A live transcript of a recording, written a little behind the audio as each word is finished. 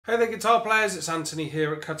Hey there guitar players, it's Anthony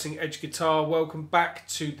here at Cutting Edge Guitar. Welcome back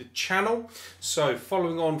to the channel. So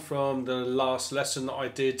following on from the last lesson that I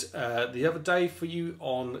did the other day for you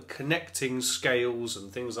on connecting scales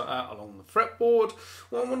and things like that along the fretboard,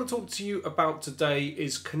 what I want to talk to you about today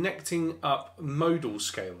is connecting up modal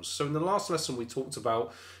scales. So in the last lesson we talked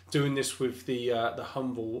about doing this with the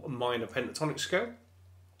humble minor pentatonic scale.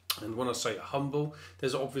 And when I say humble,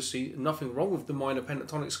 there's obviously nothing wrong with the minor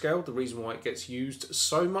pentatonic scale. The reason why it gets used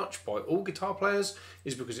so much by all guitar players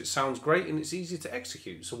is because it sounds great and it's easy to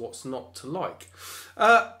execute. So what's not to like?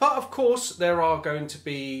 But of course, there are going to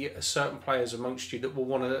be certain players amongst you that will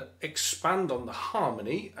want to expand on the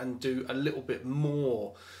harmony and do a little bit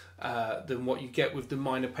more than what you get with the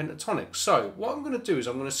minor pentatonic. So what I'm going to do is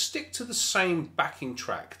I'm going to stick to the same backing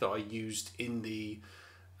track that I used in the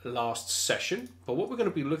last session, but what we're going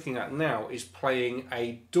to be looking at now is playing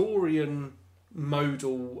a Dorian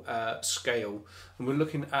modal scale, and we're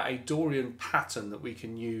looking at a Dorian pattern that we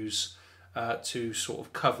can use to sort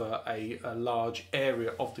of cover a large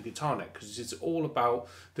area of the guitar neck, because it's all about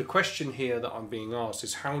the question here that I'm being asked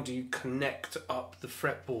is how do you connect up the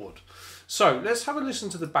fretboard. So let's have a listen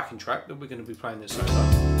to the backing track that we're going to be playing this over.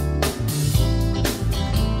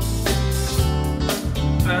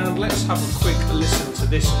 And let's have a quick listen to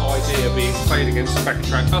this idea being played against the backing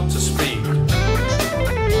track up to speed.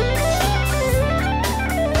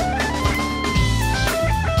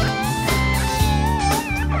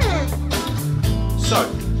 So,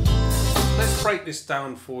 let's break this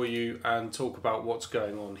down for you and talk about what's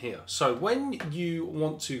going on here. So when you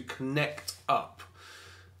want to connect up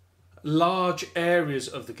large areas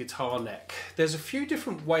of the guitar neck, there's a few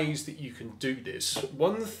different ways that you can do this.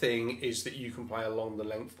 One thing is that you can play along the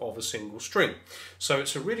length of a single string. So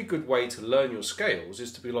it's a really good way to learn your scales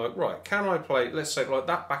is to be like, right, can I play, let's say like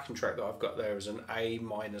that backing track that I've got there is an A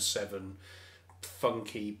minor 7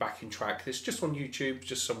 funky backing track. It's just on YouTube,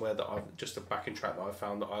 just somewhere that just a backing track that I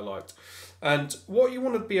found that I liked. And what you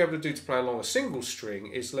want to be able to do to play along a single string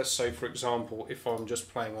is, let's say for example, if I'm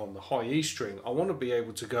just playing on the high E string, I want to be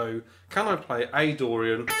able to go, can I play A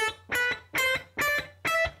Dorian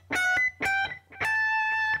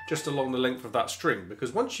just along the length of that string?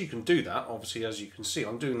 Because once you can do that, obviously as you can see,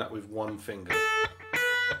 I'm doing that with one finger.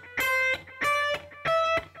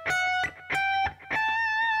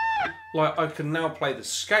 Like I can now play the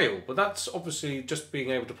scale, but that's obviously just being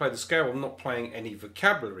able to play the scale. I'm not playing any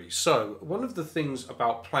vocabulary. So one of the things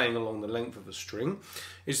about playing along the length of a string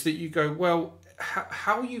is that you go, well,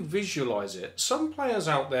 how you visualize it. Some players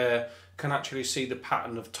out there can actually see the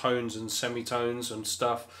pattern of tones and semitones and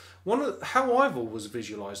stuff. How I've always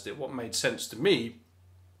visualized it, what made sense to me,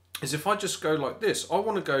 is if I just go like this, I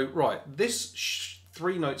want to go, right, this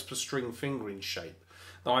 3 notes per string fingering shape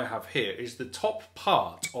that I have here is the top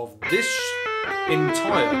part of this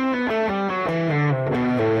entire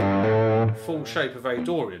full shape of A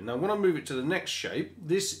Dorian. Now when I move it to the next shape,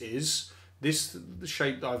 this is the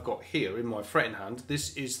shape that I've got here in my fretting hand.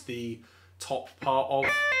 This is the top part of,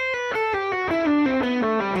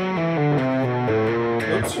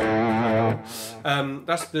 oops.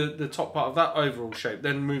 That's the top part of that overall shape.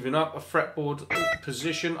 Then moving up a fretboard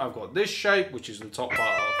position, I've got this shape, which is the top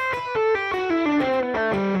part of,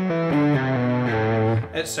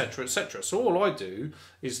 etc, etc. So all I do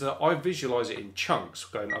is that I visualize it in chunks,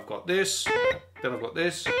 going I've got this, then I've got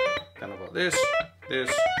this, then I've got this,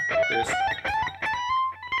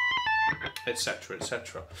 etc,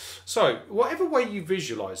 etc. So whatever way you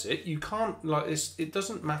visualize it, you can't, like this, it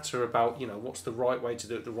doesn't matter about, you know, what's the right way to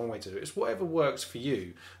do it, the wrong way to do it. It's whatever works for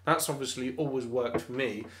you. That's obviously always worked for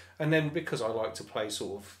me. And then because I like to play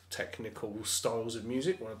sort of technical styles of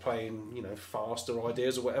music when I'm playing, you know, faster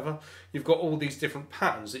ideas or whatever, you've got all these different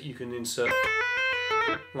patterns that you can insert.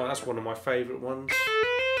 Well, that's one of my favorite ones.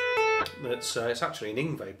 That's it's actually an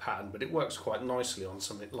Ingve pattern, but it works quite nicely on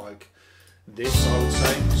something like this, I would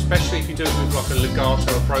say, especially if you do it with like a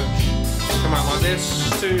legato approach. Come out like this,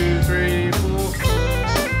 2, 3, 4.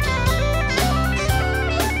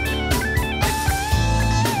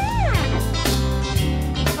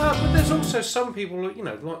 But there's also some people, you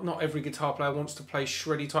know, like not every guitar player wants to play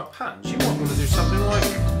shreddy type patterns. You might want to do something like,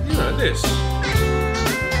 you know, this.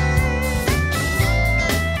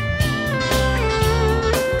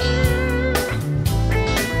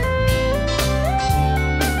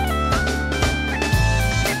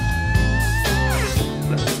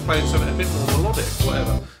 Playing something a bit more melodic,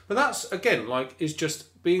 whatever. But that's again like is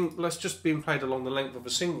just being played along the length of a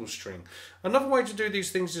single string. Another way to do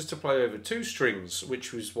these things is to play over 2 strings,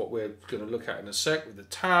 which is what we're going to look at in a sec with the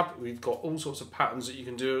tab. We've got all sorts of patterns that you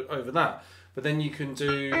can do over that. But then you can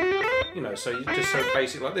do, you know, so you just so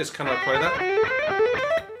basic like this. Can I play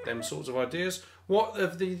that? them sorts of ideas. What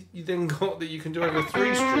have you then got that you can do over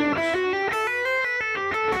 3 strings?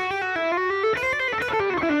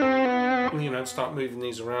 You know, start moving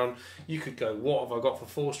these around. You could go, what have I got for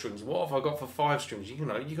 4 strings? What have I got for 5 strings? You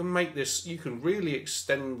know, you can make this, you can really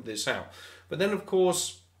extend this out. But then, of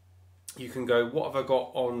course, you can go, what have I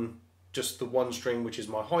got on just the 1 string, which is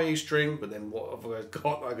my high E string, but then what have I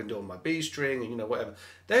got I can do on my B string, and you know, whatever.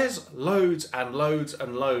 There's loads and loads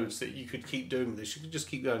and loads that you could keep doing this. You could just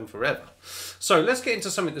keep going forever. So let's get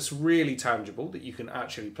into something that's really tangible that you can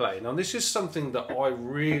actually play. Now, this is something that I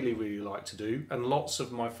really, really like to do, and lots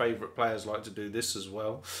of my favourite players like to do this as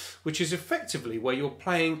well, which is effectively where you're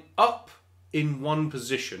playing up in one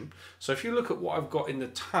position. So if you look at what I've got in the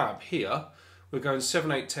tab here, we're going 7,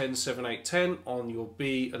 8, 10, 7, 8, 10 on your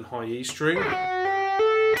B and high E string.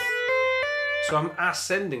 So I'm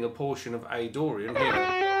ascending a portion of A Dorian here.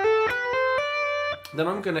 Then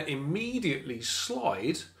I'm going to immediately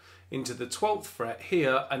slide into the 12th fret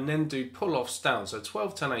here and then do pull-offs down. So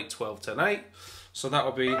 12, 10, 8, 12, 10, 8. So that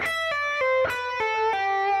will be...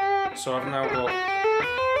 So I've now got...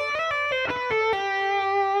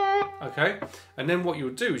 Okay, and then what you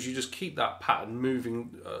would do is you just keep that pattern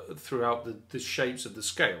moving throughout the shapes of the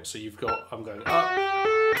scale. So you've got, I'm going up,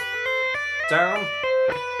 down,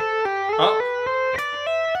 up,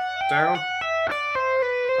 down,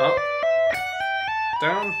 up,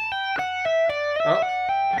 down, up.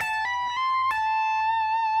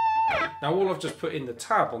 Now all I've just put in the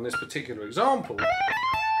tab on this particular example,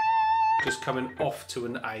 just coming off to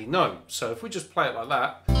an A note. So if we just play it like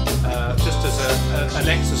that, just as an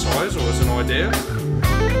exercise or as an idea.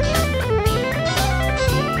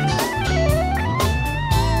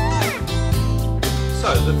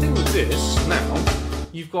 So the thing with this now,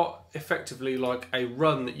 you've got effectively like a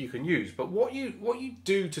run that you can use, but what you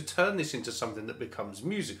do to turn this into something that becomes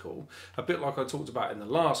musical, a bit like I talked about in the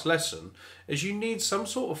last lesson, is you need some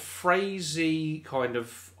sort of phrasey kind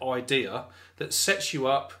of idea that sets you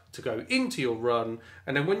up to go into your run,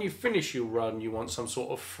 and then when you finish your run you want some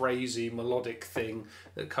sort of phrasey melodic thing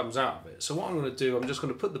that comes out of it. So what I'm going to do, I'm just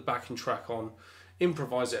going to put the backing track on,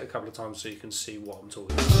 improvise it a couple of times so you can see what I'm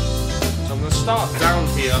talking about. So I'm going to start down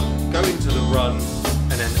here, go into the run,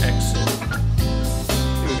 and then exit.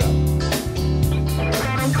 Here we go.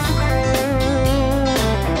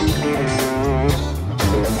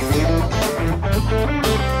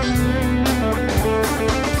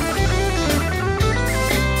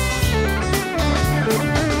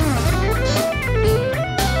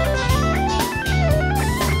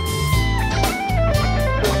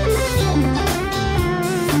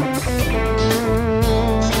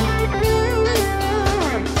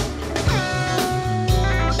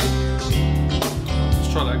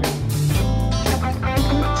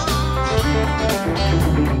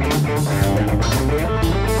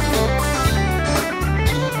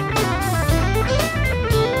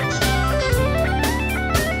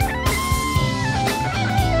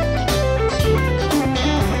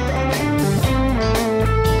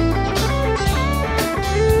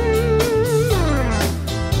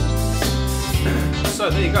 So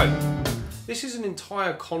there you go. This is an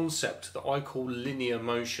entire concept that I call linear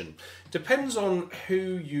motion. Depends on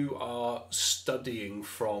who you are studying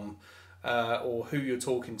from or who you're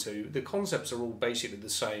talking to. The concepts are all basically the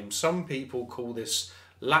same. Some people call this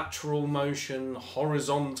lateral motion,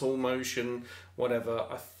 horizontal motion, whatever.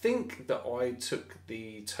 I think that I took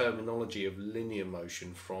the terminology of linear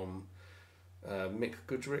motion from Mick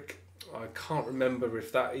Goodrick. I can't remember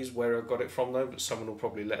if that is where I got it from though, but someone will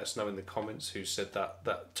probably let us know in the comments who said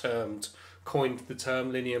that coined the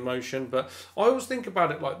term linear motion. But I always think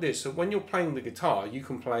about it like this: so when you're playing the guitar, you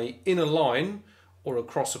can play in a line or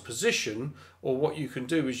across a position, or what you can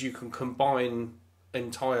do is you can combine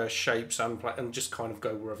entire shapes and just kind of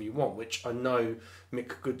go wherever you want, which I know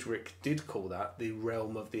Mick Goodrick did call that the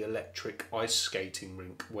realm of the electric ice skating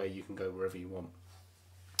rink, where you can go wherever you want.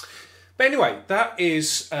 But anyway, that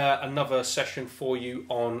is another session for you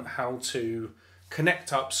on how to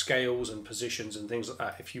connect up scales and positions and things like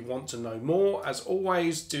that. If you want to know more, as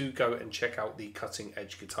always, do go and check out the Cutting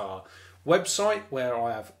Edge Guitar website, where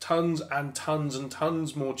I have tons and tons and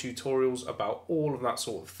tons more tutorials about all of that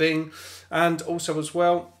sort of thing. And also as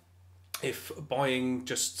well, if buying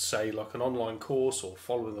just say like an online course or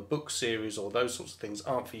following a book series or those sorts of things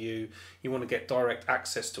aren't for you, you want to get direct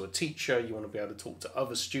access to a teacher, you want to be able to talk to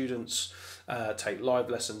other students, take live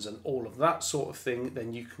lessons and all of that sort of thing,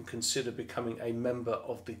 then you can consider becoming a member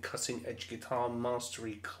of the Cutting Edge Guitar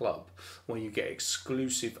Mastery Club, where you get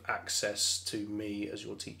exclusive access to me as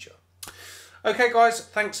your teacher. Okay guys,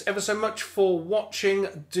 thanks ever so much for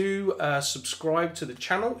watching. Do subscribe to the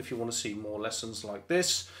channel if you want to see more lessons like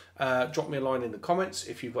this. Drop me a line in the comments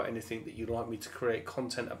if you've got anything that you'd like me to create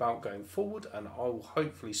content about going forward, and I will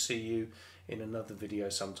hopefully see you in another video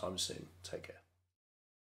sometime soon. Take care.